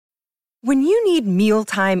When you need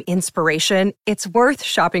mealtime inspiration, it's worth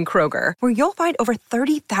shopping Kroger, where you'll find over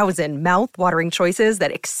 30,000 mouth-watering choices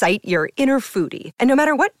that excite your inner foodie. And no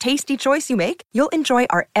matter what tasty choice you make, you'll enjoy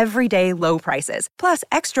our everyday low prices, plus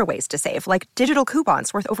extra ways to save, like digital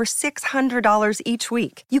coupons worth over $600 each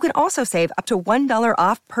week. You can also save up to $1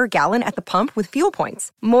 off per gallon at the pump with fuel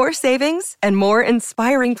points. More savings and more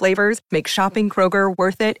inspiring flavors make shopping Kroger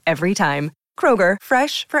worth it every time. Kroger,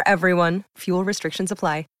 fresh for everyone. Fuel restrictions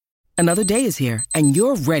apply. Another day is here, and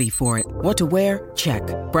you're ready for it. What to wear? Check.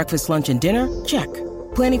 Breakfast, lunch, and dinner? Check.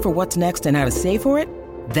 Planning for what's next and how to save for it?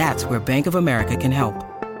 That's where Bank of America can help.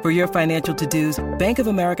 For your financial to-dos, Bank of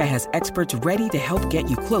America has experts ready to help get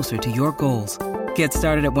you closer to your goals. Get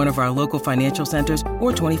started at one of our local financial centers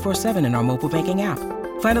or 24/7 in our mobile banking app.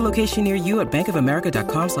 Find a location near you at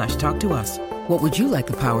bankofamerica.com/talktous. What would you like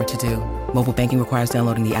the power to do? Mobile banking requires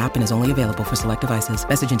downloading the app and is only available for select devices.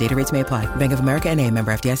 Message and data rates may apply. Bank of America N.A.,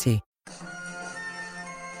 member FDIC.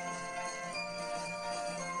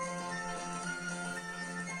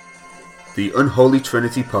 The Unholy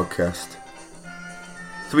Trinity Podcast.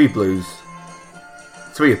 3 Blues,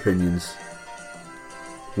 3 Opinions,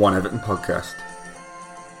 1 Everton Podcast.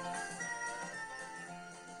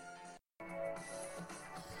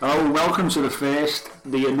 Hello, welcome to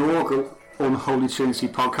the inaugural Unholy Trinity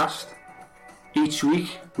Podcast. Each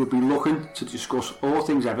week we'll be looking to discuss all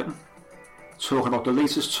things Everton, talking about the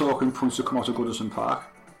latest talking points to come out of Goodison Park,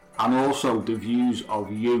 and also the views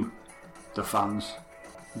of you, the fans.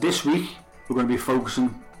 This week we're going to be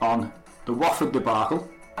focusing on the Watford debacle.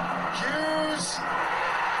 Hughes,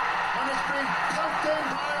 and it's been pumped in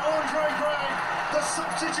by Andre Gray. The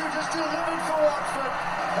substitute has delivered for Watford.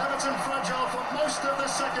 Everton fragile for most of the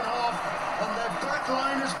second half, and their back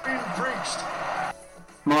line has been breached.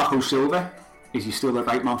 Marco Silva, is he still the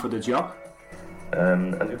right man for the job?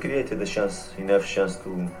 And we created enough chance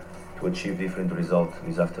to achieve different results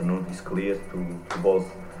this afternoon. It's clear to both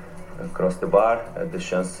cross the bar, the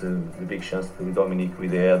big chance to Dominic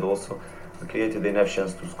with the head also. We created enough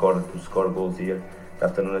chance to score goals here. This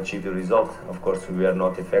afternoon achieved the result. Of course, we are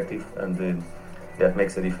not effective, and that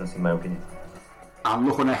makes a difference in my opinion. I'm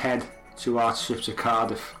looking ahead to our trip to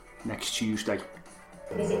Cardiff next Tuesday.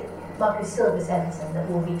 Is it Marco Silva's Everton that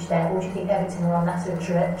will reach there, or do you think Everton are on that sort of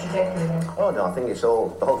trajectory then? Oh no, I think it's all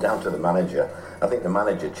down to the manager. I think the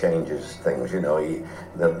manager changes things,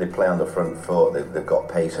 they play on the front foot, they've got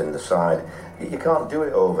pace in the side. You can't do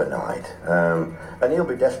it overnight. And he'll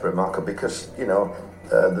be desperate, Marco, because,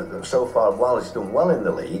 so far, while he's done well in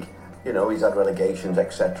the league, he's had relegations,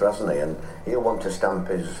 etc., hasn't he? And he'll want to stamp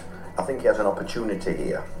I think he has an opportunity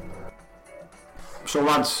here. So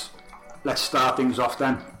lads, let's start things off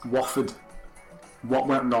then. Watford, what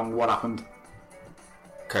went wrong, what happened?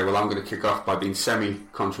 Okay, well, I'm going to kick off by being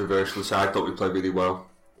semi-controversial. So I thought we played really well.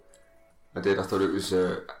 I did. I thought it was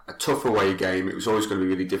a tough away game. It was always going to be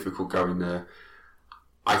really difficult going there.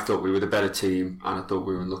 I thought we were the better team, and I thought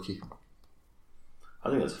we were unlucky. I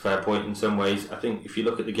think that's a fair point in some ways. I think if you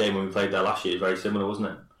look at the game when we played there last year, it's very similar, wasn't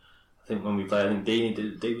it? I think when we played, Deeney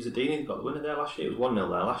was it Deeney that got the winner there last year? It was 1-0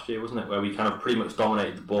 there last year, wasn't it? Where we kind of pretty much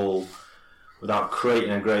dominated the ball without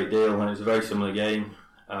creating a great deal, and it was a very similar game.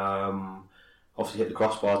 Obviously hit the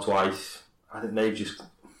crossbar twice. I think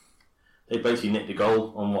they basically nicked the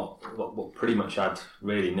goal on what pretty much had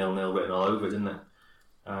really 0-0 written all over it, didn't it?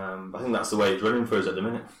 I think that's the way it's running for us at the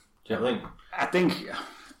minute. Do you know what I think? I think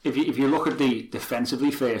if you look at the defensively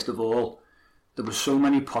first of all, there were so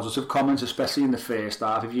many positive comments, especially in the first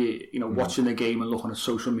half. If you watching the game and looking at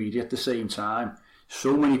social media at the same time,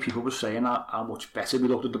 so many people were saying how much better we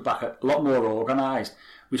looked at the back, a lot more organised.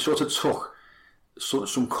 We sort of took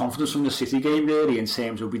some confidence from the City game really, in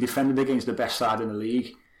terms of we defended against the best side in the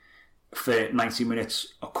league for 90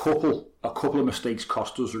 minutes. A couple of mistakes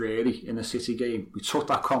cost us really in the City game. We took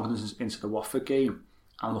that confidence into the Watford game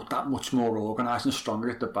and looked that much more organised and stronger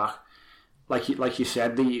at the back. Like you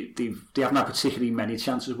said, they haven't had particularly many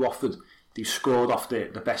chances, Watford. They've scored off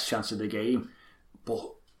the best chance of the game.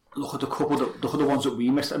 But look at the ones that we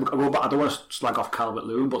missed. I don't want to slag off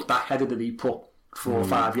Calvert-Lewin, but that header that he put 4 or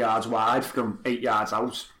 5 yards wide from 8 yards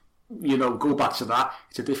out, go back to that.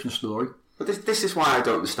 It's a different story. But this is why I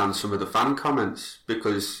don't understand some of the fan comments,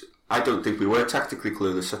 because I don't think we were tactically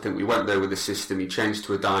clueless. I think we went there with a system. He changed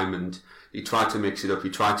to a diamond. He tried to mix it up. He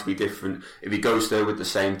tried to be different. If he goes there with the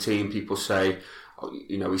same team, people say,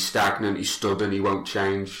 he's stagnant, he's stubborn, he won't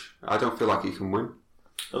change. I don't feel like he can win.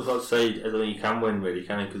 I was about to say, I don't think he can win really,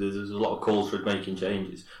 can he? Because there's a lot of calls for making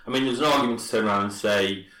changes. I mean, there's an argument to turn around and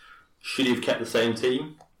say, should he have kept the same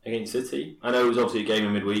team against City? I know it was obviously a game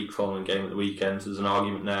in midweek, following a game at the weekend, so there's an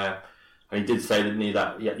argument there. And he did say, didn't he,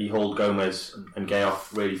 that he hauled Gomez and Gay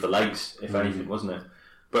off really for legs, if anything, wasn't it?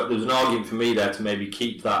 But there was an argument for me there to maybe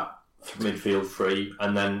keep that midfield free,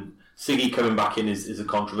 and then Siggy coming back in is a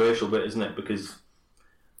controversial bit, isn't it? Because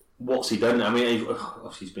what's he done? I mean,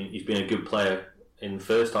 obviously he's been a good player in the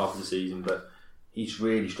first half of the season, but he's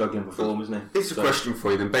really struggling to perform, isn't he? It's a question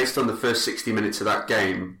for you then. Based on the first 60 minutes of that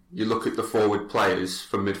game, you look at the forward players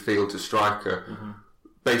from midfield to striker. Mm-hmm.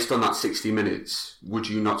 Based on that 60 minutes, would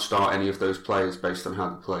you not start any of those players based on how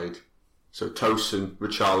they played? So Tosun,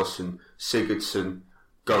 Richarlison, Sigurdsson,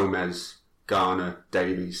 Gomez, Garner,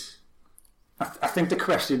 Davies. I think the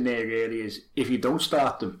question there really is, if you don't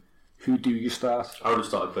start them, who do you start? I would have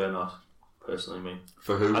started Bernard, personally.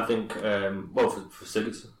 For who? I think, for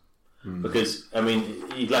Sigurdsson. Because, I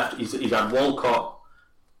mean, he's had Walcott,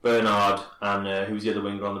 Bernard, and who was the other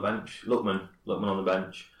winger on the bench? Lookman on the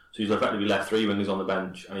bench. So he's effectively left 3 wingers on the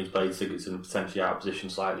bench, and he's played Sigurdsson potentially out of position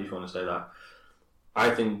slightly, if you want to say that.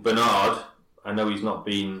 I think Bernard, I know he's not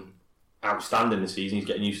been outstanding this season, he's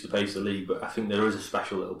getting used to the pace of the league, but I think there is a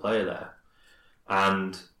special little player there.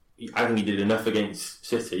 And I think he did enough against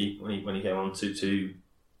City when he came on to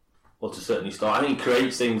certainly start. I think he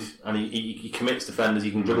creates things, and he commits defenders,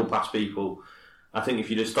 he can dribble past people. I think if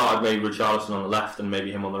you just started maybe Richarlison on the left and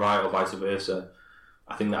maybe him on the right, or vice versa,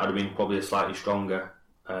 I think that would have been probably a slightly stronger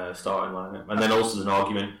starting lineup. And then also there's an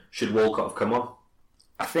argument, should Walcott have come on?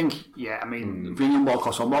 I think, bringing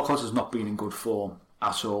Walcott on. Walcott has not been in good form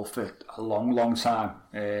at all for a long time.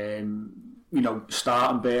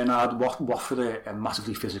 Starting Bernard, Watford a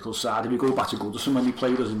massively physical side. If you go back to Goodison when he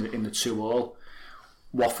played us in the 2-2,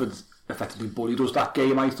 Watford effectively bullied us that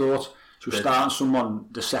game, I thought. So starting someone,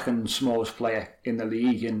 the second smallest player in the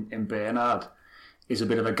league in Bernard, is a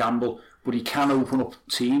bit of a gamble. But he can open up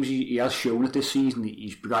teams. He has shown it this season.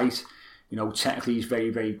 He's bright. Technically he's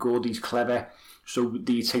very, very good. He's clever. So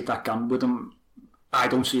do you take that gamble with him? I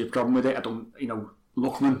don't see a problem with it. I don't,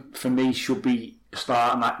 Lookman, for me, should be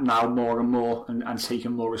starting that now more and more and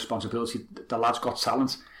taking more responsibility. The lad's got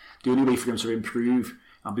talent. The only way for him to improve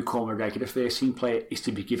and become a regular first team player is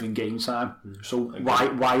to be given game time. So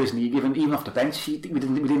why isn't he given, even off the bench? We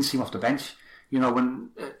didn't see him off the bench.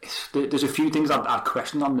 There's a few things I'd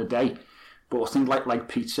question on the day, but I think like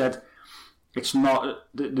Pete said, it's not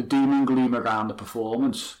the doom and gloom around the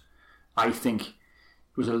performance. I think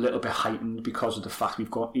was a little bit heightened because of the fact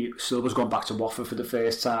Silva's gone back to Watford for the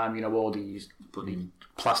first time. All these bloody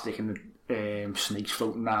plastic and snakes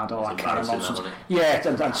floating around, all that kind of nonsense. Yeah,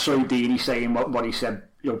 and so Deeney saying what he said,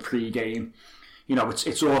 pre-game.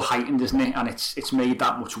 It's all heightened, isn't it? And it's made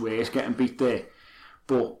that much worse getting beat there.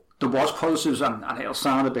 But there was positives, and it'll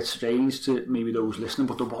sound a bit strange to maybe those listening,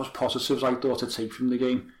 but there was positives I thought to take from the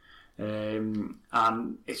game.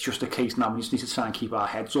 And it's just a case now we just need to try and keep our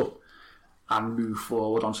heads up and move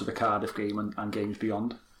forward onto the Cardiff game and games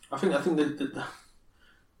beyond. I think the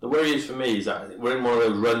worry is for me is that we're in one of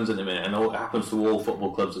those runs in a minute, and it happens to all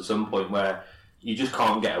football clubs at some point where you just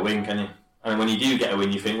can't get a win, can you? And when you do get a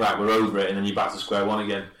win, you think, right, we're over it, and then you're back to square one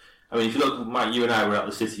again. I mean, if you look, Mike, you and I were at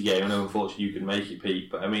the City game. I know, unfortunately, you couldn't make it, Pete,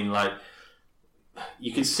 but I mean,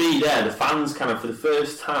 you can see there the fans kind of, for the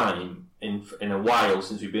first time in a while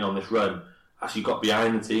since we've been on this run, actually got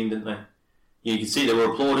behind the team, didn't they? You can see they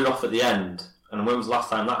were applauded off at the end. And when was the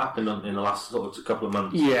last time that happened in the last sort of couple of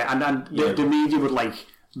months? Yeah, and the media would like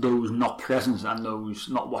those not present and those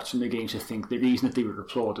not watching the game to think the reason that they were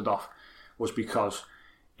applauded off was because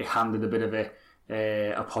it handed a bit of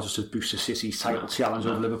a positive boost to City's title challenge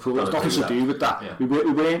over Liverpool. It's nothing to do with that. Yeah.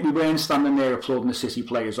 We weren't standing there applauding the City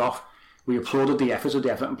players off. We applauded the efforts of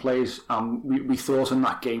the Everton players, and we thought in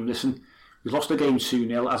that game, listen, we lost the game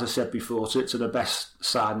 2-0, as I said before, to the best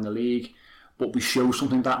side in the league. But we showed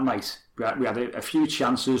something that night. We had a few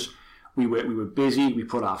chances. We were busy. We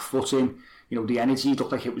put our foot in. The energy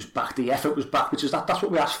looked like it was back. The effort was back, which is that's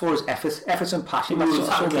what we asked for, is effort and passion. We were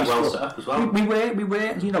tactically well set up as well. We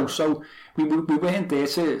were. So we weren't there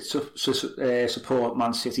to support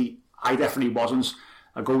Man City. I definitely wasn't.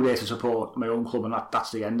 I go there to support my own club, and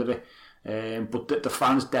that's the end of it. But the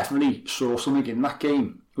fans definitely saw something in that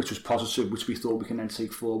game, which was positive, which we thought we can then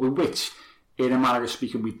take forward, which, in a manner of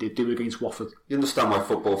speaking, we did do against Watford. You understand why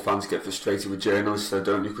football fans get frustrated with journalists, though,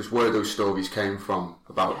 don't you? Because where those stories came from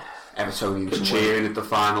about Evertonians cheering at the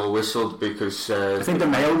final whistle, because I think the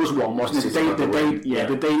Mail was one, wasn't it?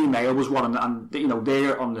 The Daily Mail was one, and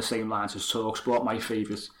they're on the same lines as TalkSport, my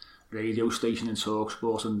favourite radio station in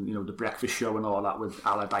TalkSport, and the breakfast show and all that with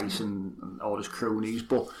Allardyce and all his cronies.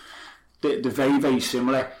 But they're very, very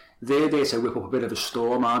similar. They're there to whip up a bit of a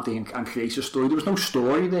storm, aren't they, and create a story. There was no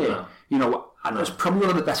story there. And it's probably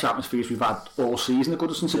one of the better atmospheres we've had all season at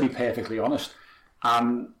Goodison, to be perfectly honest.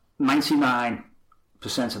 And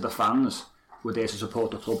 99% of the fans were there to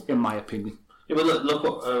support the club, in my opinion. Yeah, but look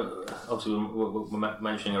what, obviously we're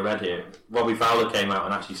mentioning a red here. Robbie Fowler came out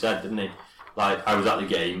and actually said, didn't he? Like, I was at the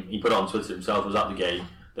game. He put it on Twitter himself, I was at the game.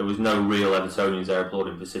 There was no real Evertonians there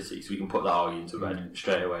applauding for City, so we can put that argument to red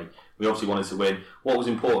straight away. We obviously wanted to win. What was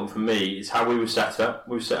important for me is how we were set up.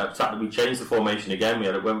 We changed the formation again. We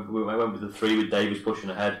went with the 3 with Davies pushing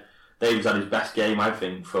ahead. Davies had his best game, I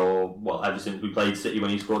think, ever since we played City when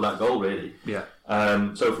he scored that goal, really. Yeah.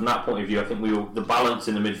 So from that point of view, I think the balance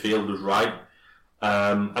in the midfield was right.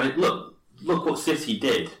 And look what City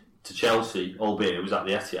did to Chelsea, albeit it was at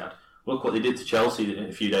the Etihad. Look what they did to Chelsea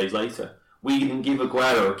a few days later. We didn't give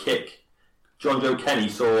Aguero a kick. John Joe Kenny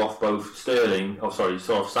saw off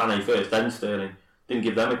Sané first, then Sterling. Didn't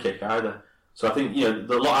give them a kick either. So I think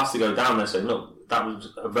the lot has to go down there saying, look, that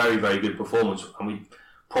was a very, very good performance, and we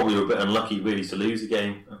probably were a bit unlucky really to lose the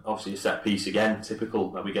game. Obviously a set piece again, typical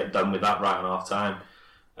that we get done with that right on half time.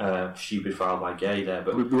 Stupid foul by Gay there,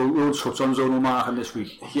 but we'll touch on zonal marking this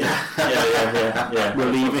week. Yeah. We'll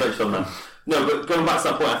leave it on that. No, but going back to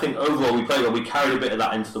that point, I think overall we played well. We carried a bit of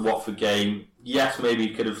that into the Watford game. Yes, maybe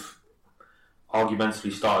could have argumentatively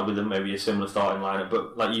started with maybe a similar starting lineup,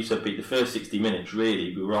 but like you said, Pete, the first 60 minutes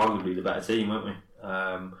really we were arguably the better team, weren't we?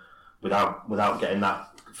 Without getting that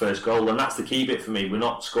first goal, and that's the key bit for me. We're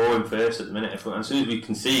not scoring first at the minute. As soon as we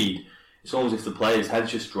concede, it's almost as if the players' heads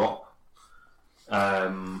just drop. I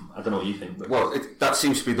don't know what you think. But. Well, that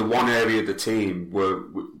seems to be the one area of the team where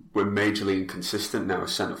we're majorly inconsistent now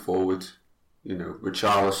as centre forward.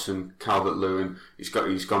 Richarlison, Calvert-Lewin, he's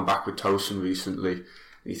gone back with Tosin recently. And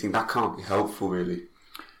you think that can't be helpful, really?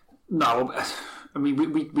 No, I mean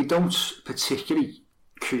we don't particularly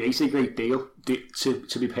create a great deal,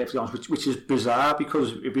 to be perfectly honest, which is bizarre,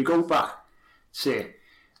 because if we go back to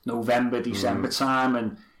November, December time,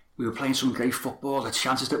 and we were playing some great football, the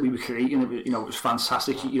chances that we were creating, it was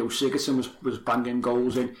fantastic. Sigurdsson was banging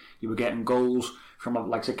goals in. You were getting goals from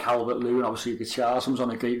like Calvert-Lewin, obviously Richarlison was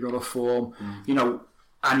on a great run of form,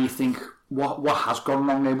 and you think, what has gone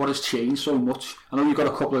wrong there? What has changed so much? I know you've got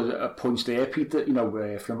a couple of points there, Pete,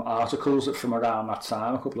 that, from articles from around that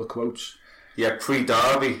time, a couple of quotes. Yeah,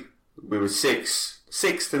 pre-Derby, we were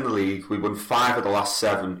sixth in the league. We won 5 of the last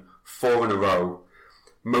 7, 4 in a row.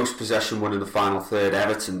 Most possession won in the final third,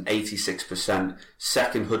 Everton 86%,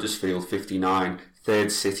 second Huddersfield 59%,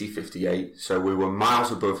 third City 58%. So we were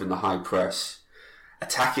miles above in the high press.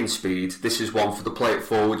 Attacking speed, this is one for the play it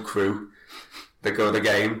forward crew that go the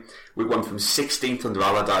game. We went from 16th under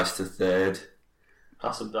Allardyce to 3rd.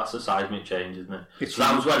 That's a seismic change, isn't it? So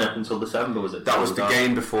that was when up until December, was it? That was the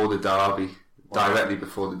game before the derby, directly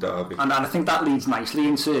before the derby. And I think that leads nicely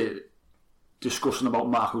into discussing about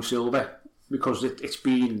Marco Silva, because it's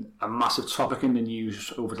been a massive topic in the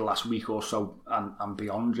news over the last week or so and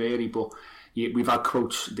beyond, really. But we've had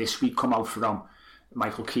quotes this week come out from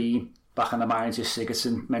Michael Keane, back in the manager.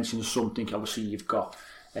 Sigurdsson mentioned something. Obviously, you've got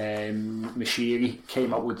Mashiri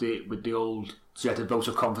came out with the old dreaded vote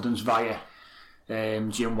of confidence via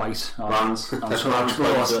Jim White. Brand spoke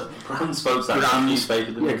that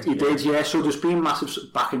newspaper, didn't he did, yeah. So there's been massive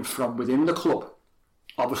backing from within the club.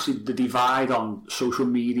 Obviously, the divide on social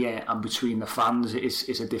media and between the fans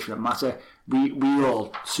is a different matter. We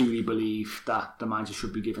all truly believe that the manager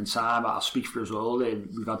should be given time. I'll speak for us all.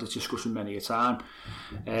 We've had this discussion many a time.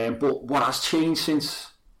 But what has changed since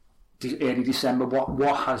early December?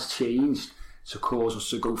 What has changed to cause us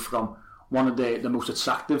to go from one of the most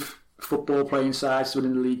attractive football playing sides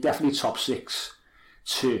within the league, definitely top 6,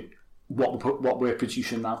 to what we're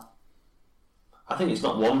producing now? I think it's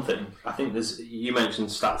not one thing. I think you mentioned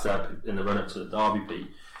stats there in the run-up to the derby,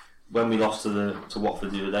 Pete. When we lost to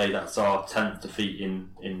Watford the other day, that's our 10th defeat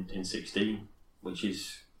in 16, which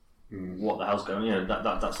is what the hell's going on?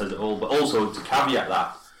 That says it all. But also, to caveat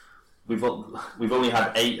that, we've only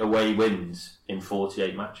had 8 away wins in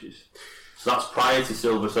 48 matches. So that's prior to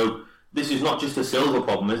Silva. So this is not just a Silva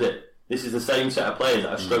problem, is it? This is the same set of players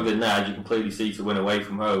that are struggling there, as you can clearly see, to win away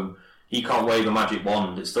from home. He can't wave a magic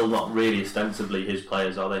wand. It's still not really ostensibly his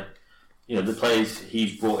players, are they? The players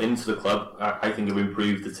he's brought into the club, I think, have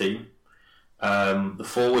improved the team. The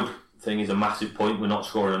forward thing is a massive point. We're not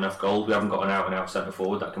scoring enough goals. We haven't got an out-and-out centre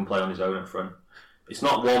forward that can play on his own up front. It's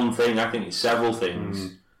not one thing. I think it's several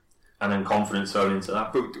things. And then confidence thrown into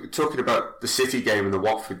that. But talking about the City game and the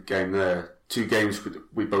Watford game there, 2 games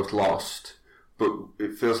we both lost. But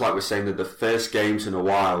it feels like we're saying that the first games in a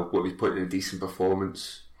while where we put in a decent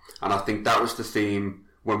performance. And I think that was the theme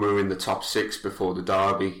when we were in the top 6 before the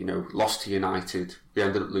derby. Lost to United. We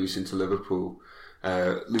ended up losing to Liverpool.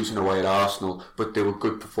 losing away at Arsenal, but they were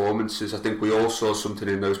good performances. I think we all saw something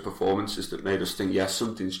in those performances that made us think, yes,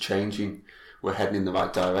 something's changing. We're heading in the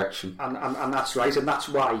right direction. And that's right, and that's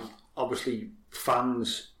why, obviously,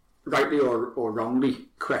 fans, rightly or wrongly,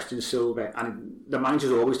 question Silva. And the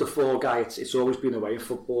manager's always the fall guy. It's always been the way in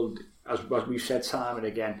football, as we've said time and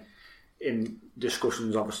again in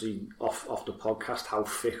discussions, obviously, off the podcast, how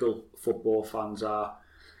fickle football fans are.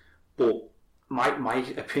 But my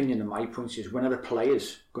opinion and my point is, when are the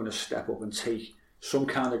players going to step up and take some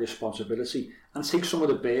kind of responsibility and take some of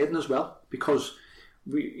the burden as well? Because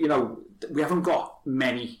we haven't got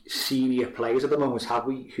many senior players at the moment, have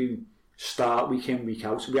we, who start week in, week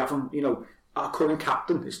out. We haven't, our current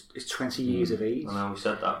captain is 20 years of age. I know, we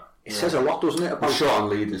said that. It says a lot, doesn't it? About we're short on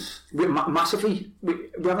leaders. Massively.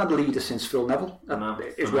 We haven't had a leader since Phil Neville.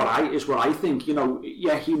 Is what I think. He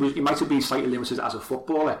might have been slightly limited as a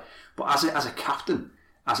footballer, but as a captain,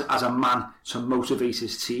 as a man to motivate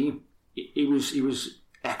his team, he was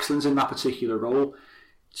excellent in that particular role.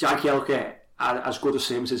 Jagielka, as good a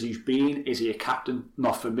service as he's been, is he a captain?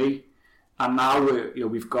 Not for me. And now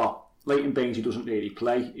we've got Leighton Baines, who doesn't really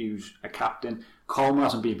play, who's a captain. Coleman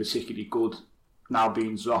hasn't been particularly good, now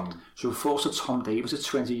being dropped. So we're forced to Tom Davies at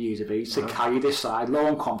 20 years of age to carry this side, low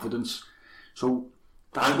on confidence. So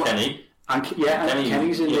that's Kenny.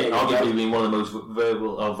 Kenny's in there. Arguably been one of the most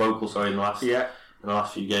vocal in the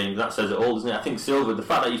last few games. That says it all, doesn't it? I think Silva, the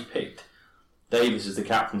fact that he's picked Davis as the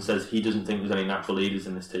captain, says he doesn't think there's any natural leaders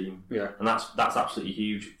in this team. Yeah. And that's absolutely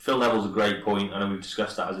huge. Phil Neville's a great point. I know we've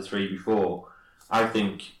discussed that as a three before. I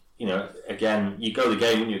think, again, you go to the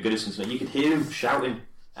game when you're at Goodison, you could hear him shouting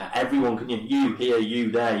at everyone, couldn't you? You here, you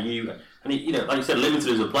there, you. And he, like you said,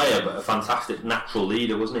 limited as a player, but a fantastic natural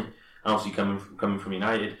leader, wasn't he? And obviously coming from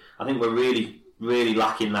United. I think we're really, really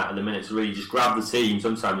lacking that at the minute, to really just grab the team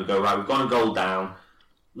sometimes and go, right, we've gone a goal down,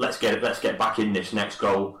 let's get back in this next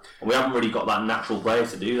goal. And we haven't really got that natural player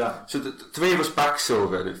to do that. So the three of us back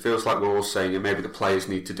Silva, and it feels like we're all saying maybe the players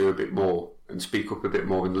need to do a bit more and speak up a bit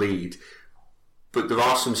more and lead. But there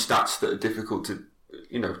are some stats that are difficult to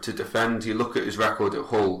defend. You look at his record at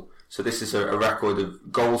Hull. So this is a record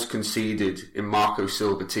of goals conceded in Marco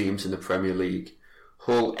Silva teams in the Premier League.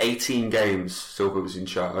 Hull, 18 games Silva was in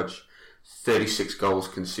charge, 36 goals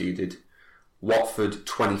conceded. Watford,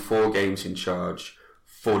 24 games in charge,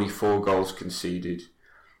 44 goals conceded.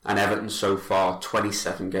 And Everton so far,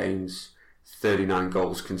 27 games, 39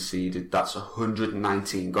 goals conceded. That's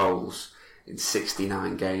 119 goals in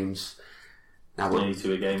 69 games. Now,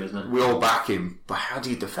 22 a game, isn't it? We all back him, but how do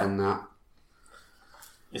you defend that?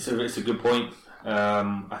 It's a good point.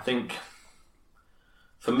 I think,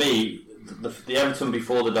 for me, the Everton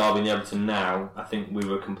before the derby and the Everton now, I think we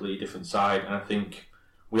were a completely different side, and I think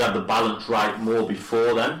we had the balance right more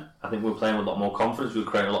before then. I think we were playing with a lot more confidence, we were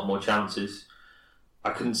creating a lot more chances.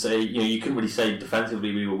 I couldn't say, you couldn't really say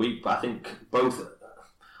defensively we were weak, but I think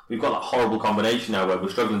we've got that horrible combination now where we're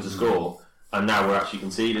struggling to score, and now we're actually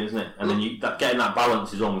conceding, isn't it? And then getting that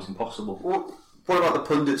balance is almost impossible. What about the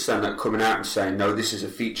pundits then that are coming out and saying, no, this is a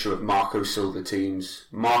feature of Marco Silva teams?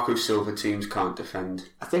 Marco Silva teams can't defend.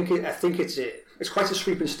 I think it's quite a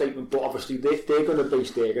sweeping statement, but obviously they're going to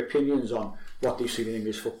base their opinions on what they've seen in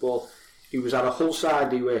English football. He was at a Hull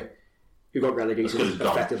side who got relegated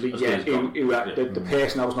effectively. The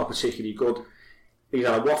personnel was not particularly good. He's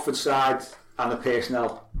at a Watford side and the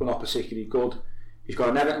personnel were not particularly good. He's got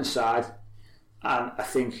an Everton side, and I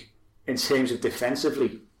think in terms of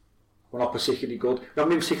defensively, we're not particularly good. We haven't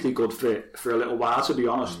been particularly good for a little while, to be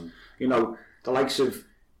honest. The likes of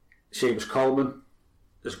Seamus Coleman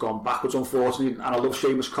has gone backwards, unfortunately, and I love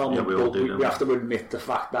Seamus Coleman, but we have to admit the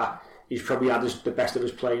fact that he's probably had the best of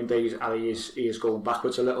his playing days, and he is going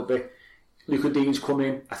backwards a little bit. Luca Dean's come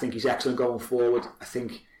in. I think he's excellent going forward. I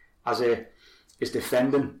think his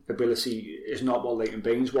defending ability is not what Leighton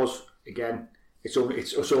Baines was. Again, it's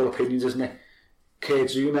all opinions, isn't it? Kurt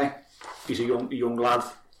Zouma, he's a young lad.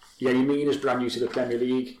 Yemin is brand new to the Premier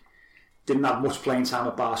League. Didn't have much playing time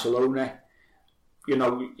at Barcelona.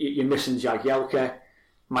 You're missing Jagielka.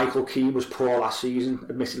 Michael Keane was poor last season.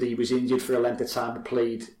 Admittedly, he was injured for a length of time, but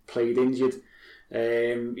played injured.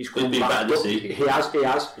 He's come back. He has.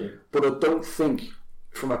 Yeah. But I don't think,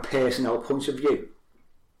 from a personnel point of view,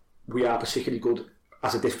 we are particularly good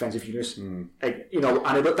as a defensive unit. And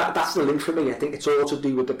that's the link for me. I think it's all to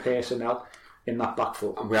do with the personnel in that back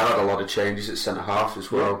foot. And we had a lot of changes at centre half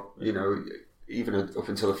as well. Yeah. Even up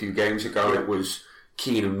until a few games ago, it was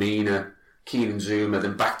Keane and Mina, Keane and Zouma,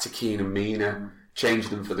 then back to Keane and Mina. Changed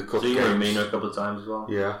them for the cup games. Zouma and Mina a couple of times as well.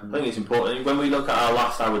 Yeah, I think it's important. When we look at our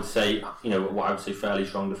last, I would say, what I would say fairly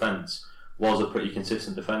strong defence was a pretty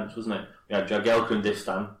consistent defence, wasn't it? We had Jagielka and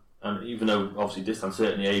Distan And even though obviously Distan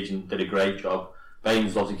certainly aged and did a great job, Baines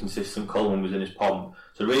was obviously consistent, Coleman was in his pomp.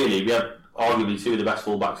 So really, we had arguably two of the best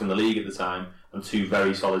full-backs in the league at the time and two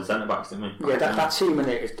very solid centre-backs, didn't we? Yeah, that team,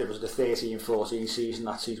 there was the 13-14 season,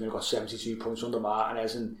 that season we got 72 points under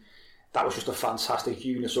Martinez, and that was just a fantastic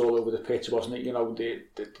unit all over the pitch, wasn't it? You know, the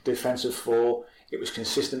defensive four, it was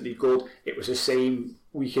consistently good. It was the same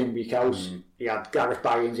week in, week out. You had Gareth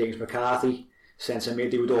Barry and James McCarthy, centre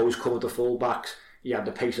mid, they would always cover the full-backs. You had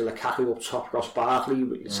the pace of Lukaku up top, Ross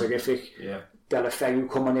Barkley, terrific. Deulofeu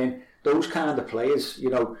coming in. Those kind of players, you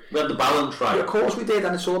know. We had the balance right. Yeah, of course we did,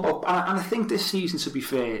 and it's all about. And I think this season, to be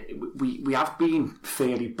fair, we have been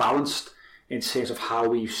fairly balanced in terms of how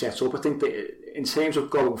we've set up. I think that in terms of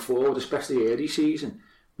going forward, especially early season,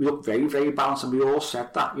 we look very, very balanced, and we all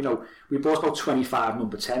said that. You know, we bought about 25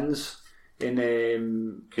 number 10s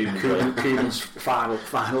in Koeman's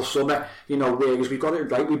final summer. You know, whereas we got it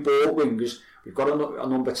right, we bought wingers, we've got a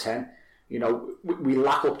number 10. You know, we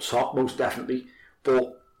lack up top most definitely,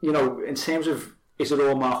 but you know, in terms of is it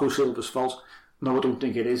all Marco Silva's fault? No, I don't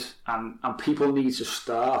think it is, and people need to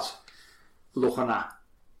start looking at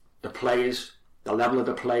the players, the level of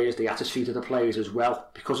the players, the attitude of the players as well,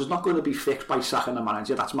 because it's not going to be fixed by sacking the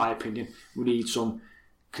manager. That's my opinion. We need some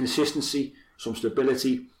consistency, some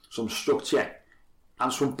stability, some structure,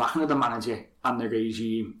 and some backing of the manager and the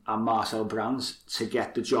regime and Marcel Brands to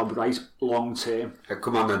get the job right long term.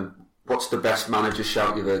 Come on then, what's the best manager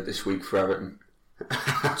shout you've heard this week for Everton?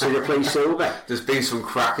 To replace Silva? There's been some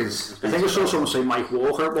crackers. I think I saw someone say Mike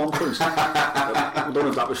Walker at one point. I don't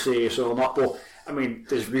know if that was serious or not, but I mean,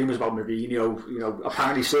 there's rumours about Mourinho. You know,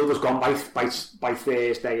 apparently Silva's gone by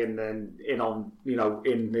Thursday, and then comes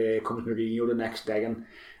Mourinho the next day. And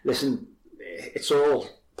listen, it's all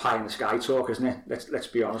pie in the sky talk, isn't it? Let's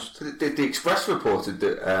be honest. The Express reported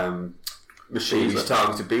that Machini's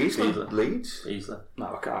targeted Beasley, Leeds.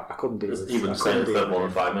 No, I couldn't do it. He wouldn't stay for more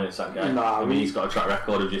than 5 minutes, that guy. No, I mean, he's got a track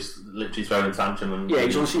record of just literally throwing a tantrum. And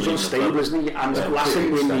he's unstable, isn't he? And the last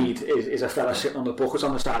thing we need is a fella sitting on the bucket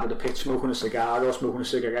on the side of the pitch smoking a cigar or smoking a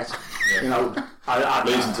cigarette. You know,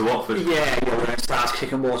 losing to Watford. Yeah, you know, when it starts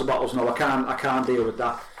kicking water bottles. No, I can't deal with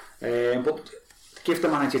that. But give the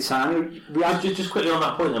manager time. Just quickly on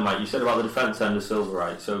that point then, Mike, you said about the defence end of Silva,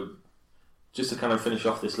 right? So just to kind of finish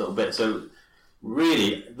off this little bit, so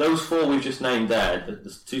really, those four we've just named there,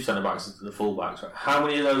 the two centre-backs and the full-backs, right? How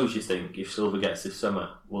many of those, you think, if Silva gets this summer,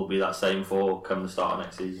 will be that same four come the start of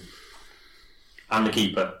next season? And the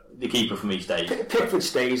keeper for me stays. Pickford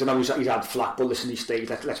stays. I know he's had flack, but listen, he stays.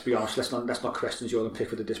 Let's be honest. Let's not question Jordan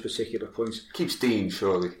Pickford at this particular point. Keeps Dean,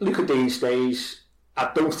 surely. Luca Dean stays.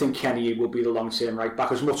 I don't think Kenny will be the long-term right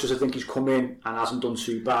back. As much as I think he's come in and hasn't done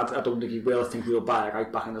too bad, I don't think he will. I think we'll buy a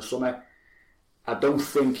right back in the summer. I don't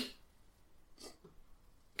think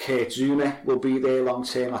Kurt Zuma will be there long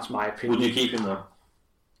term. That's my opinion. Would you keep him though?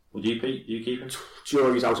 Would you keep him?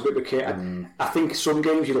 Jury's out a bit with Kurt. I think some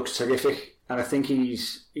games he looks terrific, and I think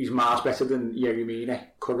he's miles better than Yerry Mina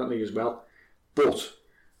currently as well. But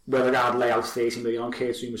whether I'd lay out 30 million on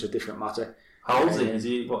Kurt Zuma is a different matter. How old is he? Is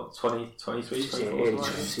he, what, 20, 23? He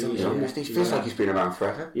feels like he's been around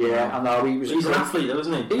forever. Yeah, I know. He's an athlete though,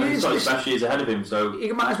 isn't he? He's got his best years ahead of him, so he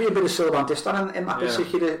reminds me a bit of Silva and Cardiff in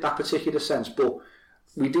that particular sense. But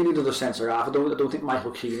we do need another centre half. I don't think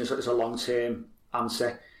Michael Keane is a long term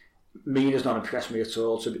answer. Mina's not impressed me at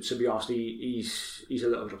all. To be honest, he's a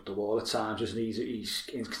little bit up the wall at times, isn't he? He's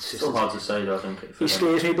inconsistent. Still hard to say, though. I think he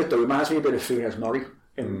scares me a bit though. He reminds me a bit of Funes Mori.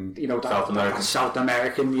 You know, that South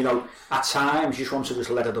American, you know, at times you just want to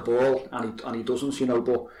just let her the ball and he doesn't, you know,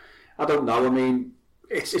 but I don't know. I mean,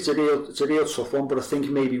 it's a real tough one, but I think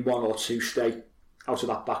maybe one or two stay out of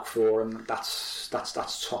that back four, and that's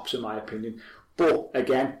tops in my opinion. But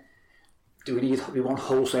again, do we want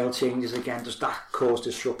wholesale changes again? Does that cause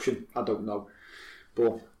disruption? I don't know.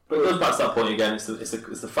 But it goes back to that point again. It's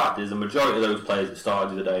the fact is the majority of those players that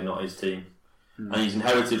started the day not his team. And he's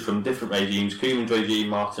inherited from different regimes, Koeman's regime,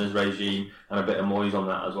 Martin's regime, and a bit of Moyes on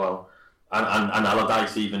that as well. And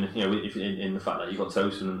Allardyce even, you know, in the fact that you've got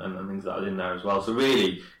Tosin and things that are in there as well. So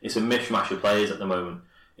really, it's a mishmash of players at the moment.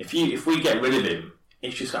 If we get rid of him,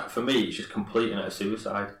 it's just, for me, it's just complete and utter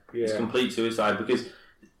suicide. Yeah. It's complete suicide because,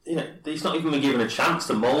 you know, he's not even been given a chance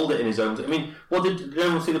to mould it in his own. I mean, did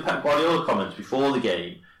anyone see the Pep Guardiola comments before the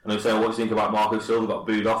game? And they were saying, what do you think about Marco Silva got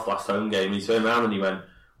booed off last home game? And he turned around and he went,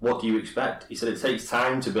 what do you expect? He said it takes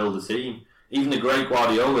time to build a team. Even the great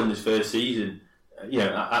Guardiola in his first season, you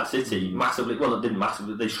know, at City, massively, well, it didn't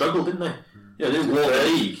massively, they struggled, didn't they? You know, they didn't win the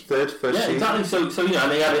league. First season. Exactly. So you know,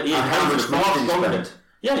 and he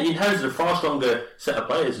inherited a far stronger set of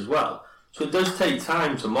players as well. So it does take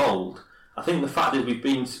time to mould. I think the fact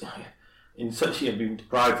is in such been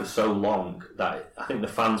deprived for so long that I think the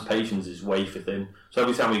fans' patience is way for thin. So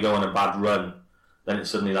every time we go on a bad run, then it's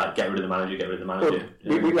suddenly like get rid of the manager.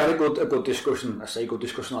 Well, we had a good discussion. I say good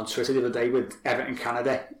discussion on Twitter the other day with Everton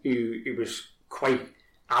Canada, who was quite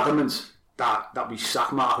adamant that we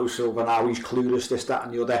sack Marco Silva now. He's clueless, this, that,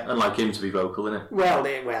 and the other. And like him to be vocal, innit? Well,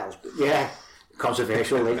 yeah.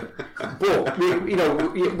 Controversial, but we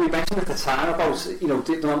mentioned at the time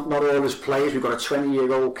about not all his players. We've got a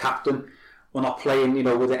 20-year-old captain. We're not playing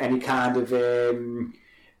with any kind of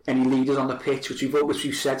any leaders on the pitch, which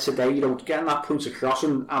we've said today. Getting that point across,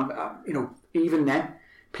 and even then,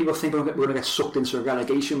 people think we're going to get sucked into a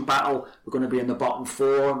relegation battle. We're going to be in the bottom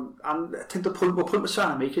four, and I think the point we're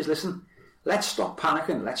trying to make is: listen, let's stop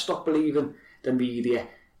panicking. Let's stop believing the media.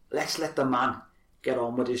 Let's let the man get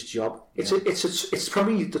on with his job. It's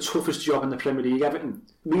probably the toughest job in the Premier League, Everton.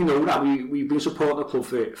 We know that. We've been supporting the club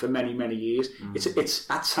for many, many years. It's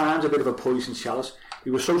at times a bit of a poison chalice.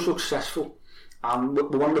 We were so successful, and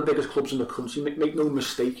we're one of the biggest clubs in the country, make no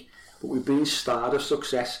mistake, but we've been starved of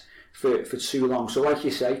success for too long. So like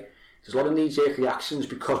you say, there's a lot of knee-jerk reactions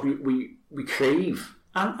because we crave,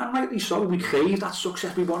 and rightly so, we crave that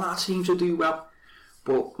success. We want our team to do well.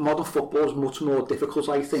 But modern football is much more difficult,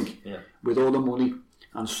 I think, with all the money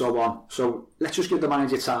and so on. So let's just give the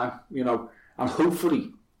manager time, and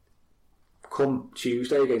hopefully come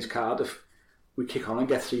Tuesday against Cardiff, we kick on and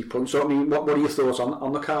get 3 points. So I mean, what are your thoughts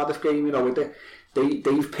on the Cardiff game?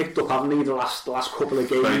 They've picked up, haven't they, the last couple of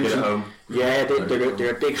games? Very good at home. Yeah,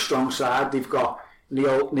 they're a big, strong side. They've got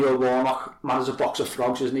Neil Warnock, man as a box of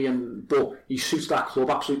frogs, isn't he? But he suits that club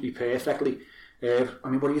absolutely perfectly. I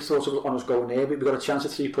mean, what are your thoughts on us going there? We've got a chance at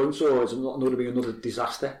 3 points, or is it not going to be another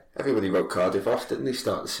disaster? Everybody wrote Cardiff off, didn't they,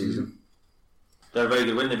 start the season? They're a very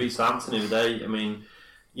good win. They beat Southampton the other day. I mean,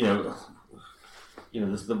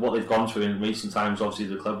 what they've gone through in recent times. Obviously,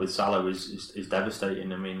 the club with Salah is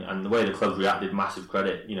devastating. I mean, and the way the club reacted, massive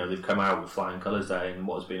credit. They've come out with flying colours there in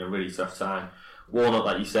what has been a really tough time. Warnock,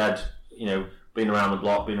 like you said, been around the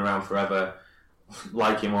block, been around forever.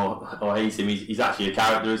 Like him or hate him, he's actually a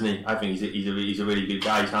character, isn't he? I think he's a really good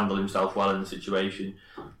guy. He's handled himself well in the situation.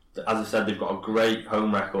 As I said, they've got a great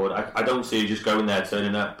home record. I don't see you just going there,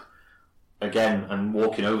 turning up again and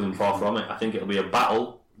walking over them. Far from it. I think it'll be a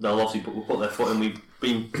battle. They'll obviously put their foot in. We've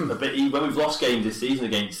been a bit when we've lost games this season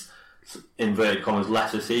against inverted commas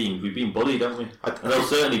lesser teams. We've been bullied, haven't we? And they'll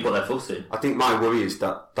certainly put their foot in. I think my worry is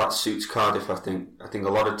that suits Cardiff. I think a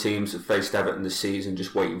lot of teams have faced Everton this season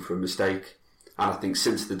just waiting for a mistake. And I think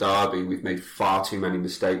since the derby, we've made far too many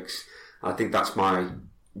mistakes. I think that's my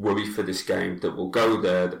worry for this game, that we'll go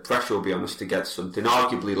there, the pressure will be on us to get something,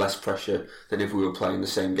 arguably less pressure than if we were playing the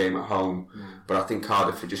same game at home. But I think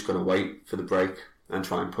Cardiff are just going to wait for the break and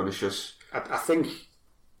try and punish us. I think,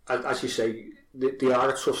 as you say, they are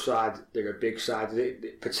a tough side, they're a big side.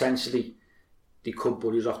 Potentially, they could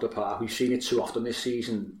bully us off the park. We've seen it too often this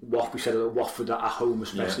season. We said at Watford at home,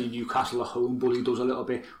 especially Newcastle at home, bullied us a little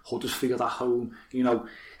bit. Huddersfield at home.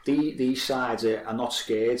 These sides are not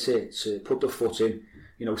scared to put the foot in,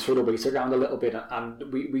 throw the weight around a little bit,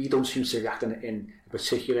 and we don't seem to react in a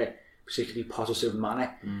particularly positive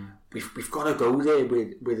manner. We've got to go there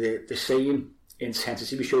with the same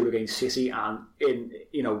intensity we showed against City and in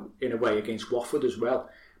a way against Watford as well.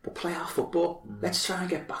 But play our football. Let's try and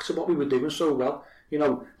get back to what we were doing so well.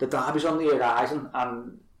 The derby's on the horizon,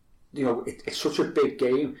 and it's such a big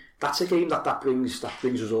game. That's a game that brings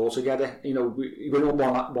us all together. We don't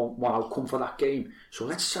want one outcome for that game. So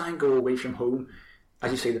let's try and go away from home. As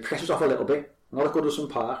you say, the pressure's off a little bit. Not at Goodison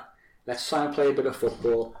Park. Let's try and play a bit of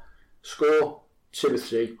football. Score 2 or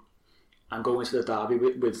 3. And go into the derby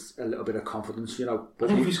with a little bit of confidence, But I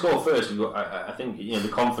think if we score first, I think the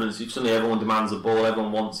confidence. Suddenly, everyone demands the ball,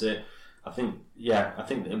 everyone wants it. I think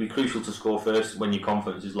it'll be crucial to score first when your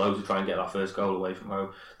confidence is low to try and get that first goal away from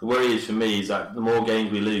home. The worry is for me is that the more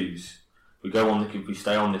games we lose, if we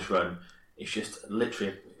stay on this run, it's just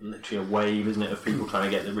literally a wave, isn't it, of people trying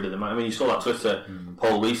to get rid of them. I mean, you saw that Twitter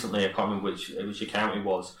poll recently. I can't remember which account it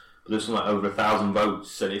was. But there's something like over 1,000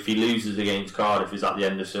 votes. So if he loses against Cardiff, is that the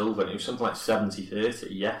end of Silva? And it was something like 70-30.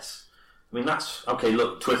 Yes. I mean, that's okay.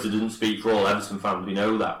 Look, Twitter doesn't speak for all Everton fans. We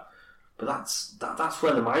know that, but that's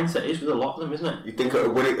where the mindset is with a lot of them, isn't it? You think a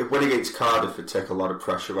win against Cardiff would take a lot of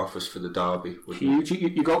pressure off us for the derby? Huge.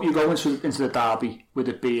 You go into the derby with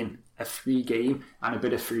it being a free game and a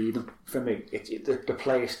bit of freedom. For me, the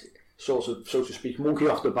players, so to speak, monkey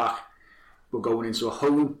off the back. We're going into a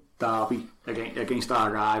home derby against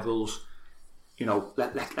our rivals.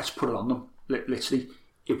 Let's put it on them. Literally,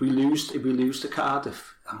 if we lose to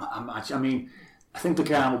Cardiff, I think the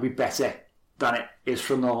ground will be better than it is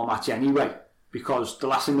for a normal match anyway. because the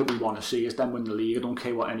last thing that we want to see is them win the league. I don't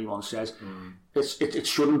care what anyone says. It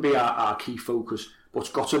shouldn't be our key focus, but it's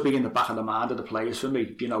got to be in the back of the mind of the players for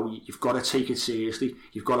me. You know, you've got to take it seriously.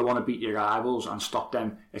 You've got to want to beat your rivals and stop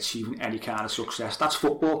them achieving any kind of success. That's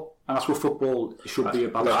football, and that's what football should be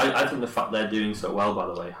about. I think the fact they're doing so well, by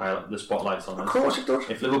the way, highlight the spotlight's on us. Of course it does.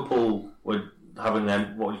 If Liverpool were having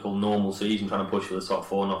them what you call normal season, trying to push for the top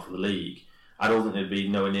 4 not for the league, I don't think there'd be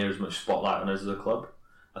nowhere near as much spotlight on us as a club.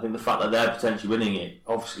 I think the fact that they're potentially winning it,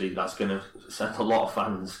 obviously that's going to send a lot of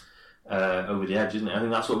fans over the edge, isn't it? I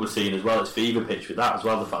think that's what we're seeing as well. It's fever pitch with that as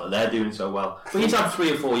well, the fact that they're doing so well. But he's had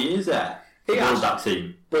 3 or 4 years there to build that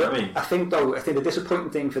team. But I think the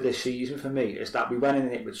disappointing thing for this season for me is that we went in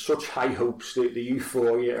it with such high hopes, the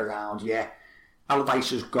euphoria around,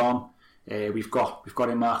 Allardyce is gone. We've got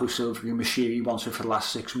in Marco Silva, who Mashiri wanted for the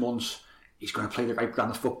last 6 months. He's going to play the right brand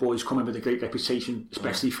of football. He's coming with a great reputation,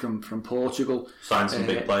 especially from Portugal. Signed some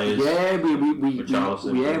big players.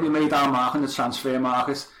 We made our mark in the transfer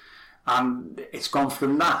market, and it's gone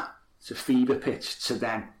from that to fever pitch to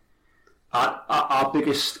then. Our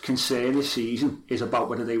biggest concern this season is about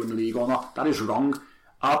whether they win the league or not. That is wrong.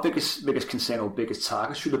 Our biggest concern or biggest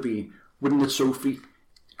target should have been winning the trophy,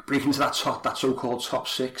 breaking into that so-called top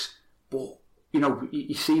 6. But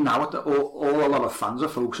you see now what all a lot of fans are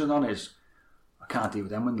focusing on is, I can't deal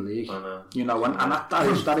with them in the league. And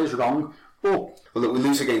that is wrong. But look, we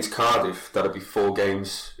lose against Cardiff. That'll be 4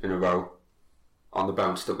 games in a row on the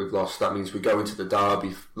bounce that we've lost. That means we go into the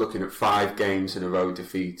derby looking at 5 games in a row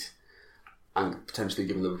defeat and potentially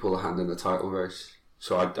giving Liverpool a hand in the title race.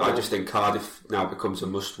 So I just think Cardiff now becomes a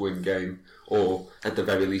must-win game, or at the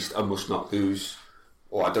very least a must-not-lose.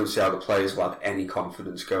 Or I don't see how the players will have any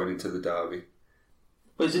confidence going into the derby.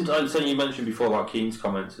 But it's like saying you mentioned before about Keane's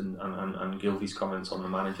comments and Gilfie's comments on the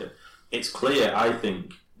manager. It's clear, I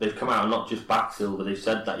think, they've come out and not just backed Silva, they've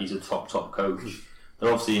said that he's a top coach.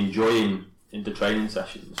 They're obviously enjoying in the training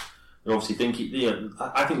sessions. They're obviously thinking,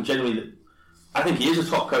 I think genuinely, I think he is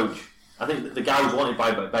a top coach. I think that the guy was wanted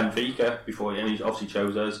by Benfica before, and he obviously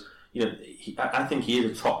chose us. I think he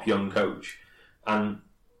is a top young coach, and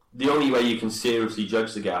the only way you can seriously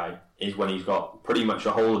judge the guy is when he's got pretty much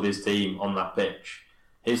the whole of his team on that pitch,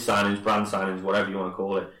 his signings, brand signings, whatever you want to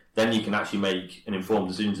call it. Then you can actually make an informed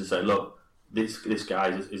decision to say, look, this guy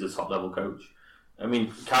is a top level coach. I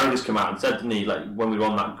mean, Carragher's come out and said, didn't he, like when we were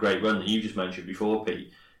on that great run that you just mentioned before,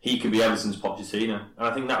 Pete, he could be Everton's Pochettino, and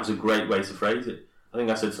I think that was a great way to phrase it. I think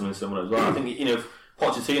I said something similar as well. I think if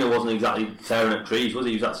Pochettino wasn't exactly tearing at trees, was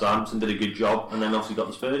he? He was at Southampton, did a good job, and then obviously got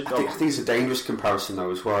the Spurs job. I think it's a dangerous comparison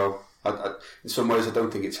though as well. In some ways, I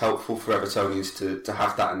don't think it's helpful for Evertonians to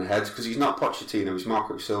have that in their heads, because he's not Pochettino, he's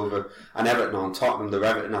Marco Silva, and Everton on Tottenham. They're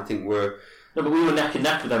Everton, I think, were... No, but we were neck and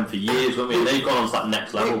neck with them for years, weren't we? And they've gone on to that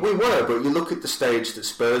next level. We were, but you look at the stage that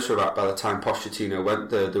Spurs were at by the time Pochettino went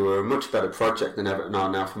there, they were a much better project than Everton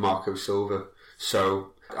are now for Marco Silva.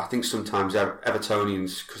 So I think sometimes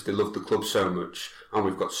Evertonians, because they love the club so much, and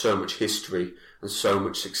we've got so much history and so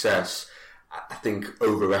much success, I think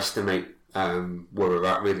overestimate where we're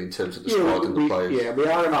at really in terms of the squad and the players. Yeah, we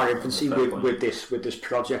are in our infancy with this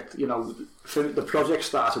project. The project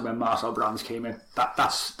started when Marcel Brands came in.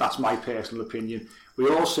 That's my personal opinion. We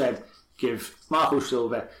all said give Marco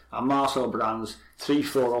Silva and Marcel Brands 3,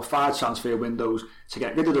 4 or 5 transfer windows to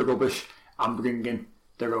get rid of the rubbish and bring in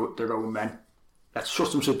their own men. Let's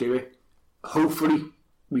trust them to do it. Hopefully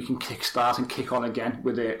we can kickstart and kick on again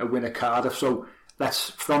with a win at Cardiff. So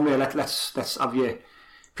let's have your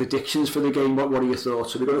predictions for the game. What are your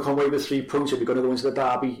thoughts? Are we going to come away with 3 points? Are we going to go into the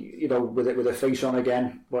derby, with a face on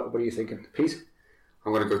again? What are you thinking, Pete?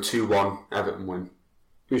 I'm going to go 2-1 Everton win.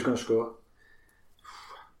 Who's going to score?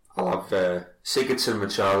 I'll have Sigurdsson and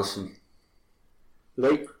Richarlison.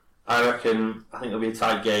 Lee? I think it'll be a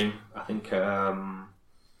tight game. I think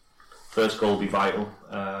first goal will be vital.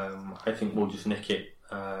 I think we'll just nick it.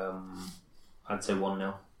 I'd say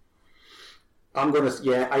 1-0.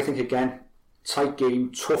 I think again, tight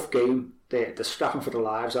game, tough game. They're scrapping for their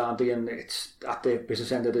lives, aren't they? And it's at the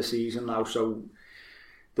business end of the season now, so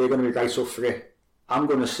they're going to be right up for it. I'm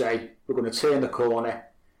going to say we're going to turn the corner.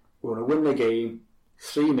 We're going to win the game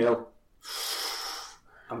 3-0.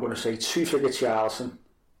 I'm going to say 2 for Richarlison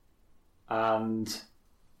and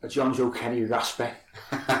a John Joe Kenny Rasper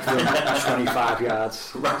from 25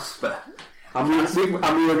 yards. Rasper. I'm going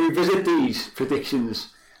to revisit these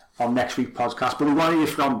predictions on next week's podcast, but we want to hear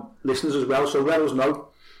from listeners as well, so let us know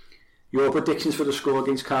your predictions for the score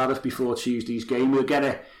against Cardiff before Tuesday's game. We'll get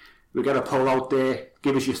a poll out there,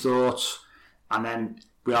 give us your thoughts, and then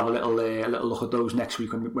we'll have a little look at those next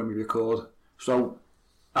week when we record. So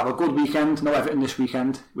have a good weekend. No Everton this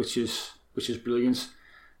weekend, which is brilliant.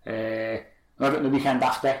 And Everton the weekend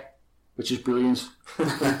after, which is brilliant.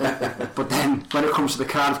 But then when it comes to the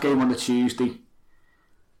Cardiff game on the Tuesday,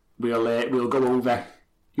 we'll go over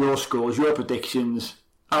your scores, your predictions,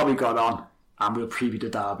 how we got on, and we'll preview the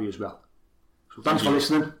derby as well. So thanks for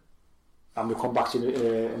listening, and we'll come back to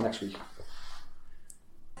you next week.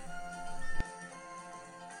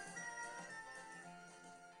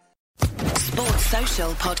 Sports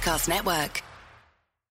Social Podcast Network.